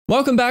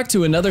Welcome back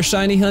to another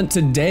shiny hunt.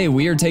 Today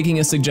we are taking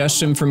a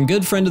suggestion from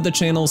good friend of the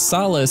channel,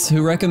 Solis,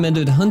 who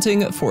recommended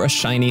hunting for a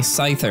shiny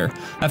Scyther.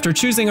 After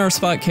choosing our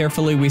spot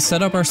carefully, we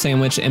set up our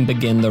sandwich and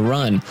begin the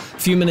run. A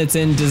few minutes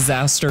in,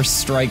 disaster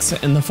strikes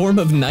in the form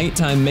of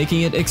nighttime,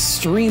 making it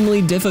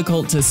extremely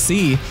difficult to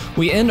see.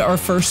 We end our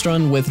first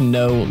run with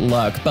no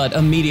luck, but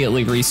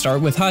immediately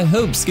restart with high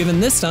hopes, given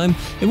this time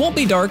it won't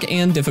be dark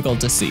and difficult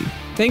to see.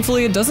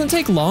 Thankfully, it doesn't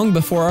take long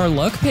before our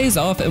luck pays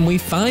off and we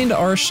find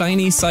our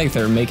shiny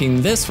Scyther,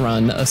 making this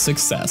run a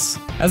success.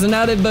 As an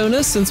added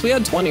bonus, since we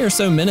had 20 or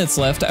so minutes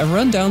left, I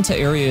run down to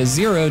area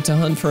 0 to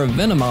hunt for a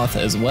Venomoth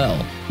as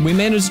well. We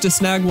managed to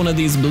snag one of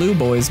these blue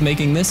boys,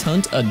 making this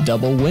hunt a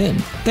double win.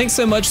 Thanks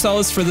so much,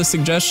 Solis, for the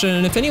suggestion,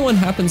 and if anyone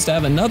happens to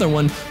have another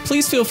one,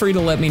 please feel free to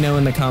let me know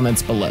in the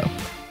comments below.